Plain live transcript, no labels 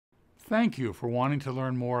Thank you for wanting to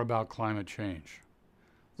learn more about climate change.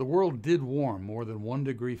 The world did warm more than 1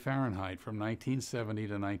 degree Fahrenheit from 1970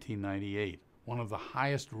 to 1998, one of the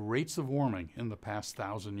highest rates of warming in the past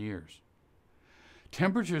 1,000 years.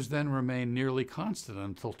 Temperatures then remained nearly constant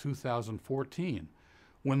until 2014,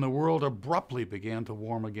 when the world abruptly began to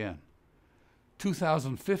warm again.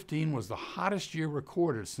 2015 was the hottest year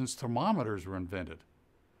recorded since thermometers were invented.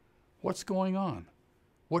 What's going on?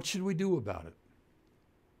 What should we do about it?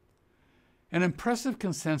 An impressive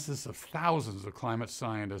consensus of thousands of climate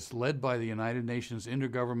scientists led by the United Nations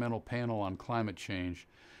Intergovernmental Panel on Climate Change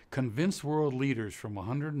convinced world leaders from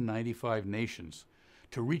 195 nations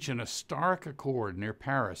to reach an historic accord near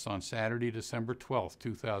Paris on Saturday, December 12,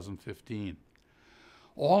 2015.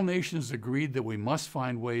 All nations agreed that we must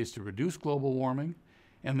find ways to reduce global warming,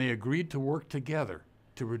 and they agreed to work together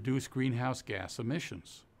to reduce greenhouse gas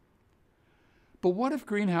emissions. But what if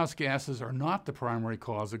greenhouse gases are not the primary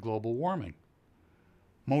cause of global warming?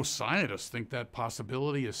 Most scientists think that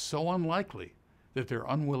possibility is so unlikely that they're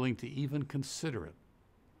unwilling to even consider it.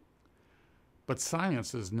 But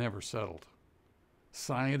science is never settled.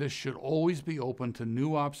 Scientists should always be open to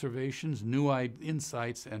new observations, new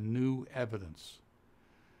insights, and new evidence.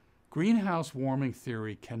 Greenhouse warming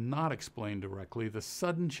theory cannot explain directly the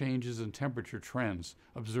sudden changes in temperature trends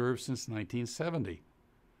observed since 1970.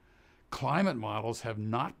 Climate models have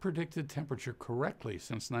not predicted temperature correctly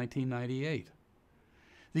since 1998.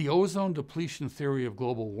 The ozone depletion theory of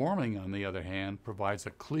global warming, on the other hand, provides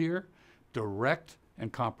a clear, direct,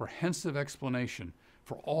 and comprehensive explanation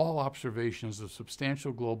for all observations of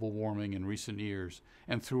substantial global warming in recent years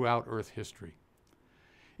and throughout Earth history.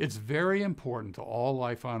 It's very important to all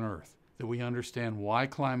life on Earth that we understand why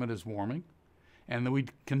climate is warming and that we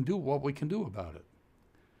can do what we can do about it.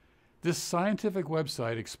 This scientific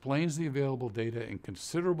website explains the available data in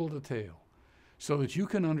considerable detail so that you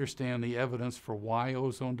can understand the evidence for why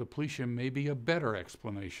ozone depletion may be a better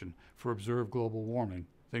explanation for observed global warming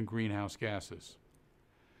than greenhouse gases.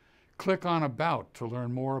 Click on About to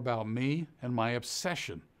learn more about me and my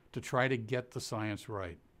obsession to try to get the science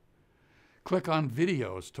right. Click on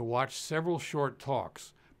Videos to watch several short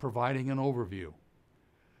talks providing an overview.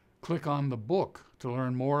 Click on the book to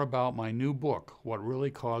learn more about my new book, What Really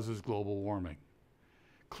Causes Global Warming.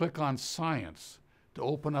 Click on Science to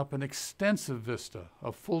open up an extensive vista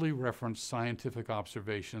of fully referenced scientific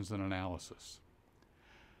observations and analysis.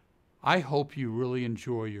 I hope you really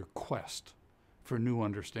enjoy your quest for new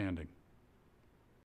understanding.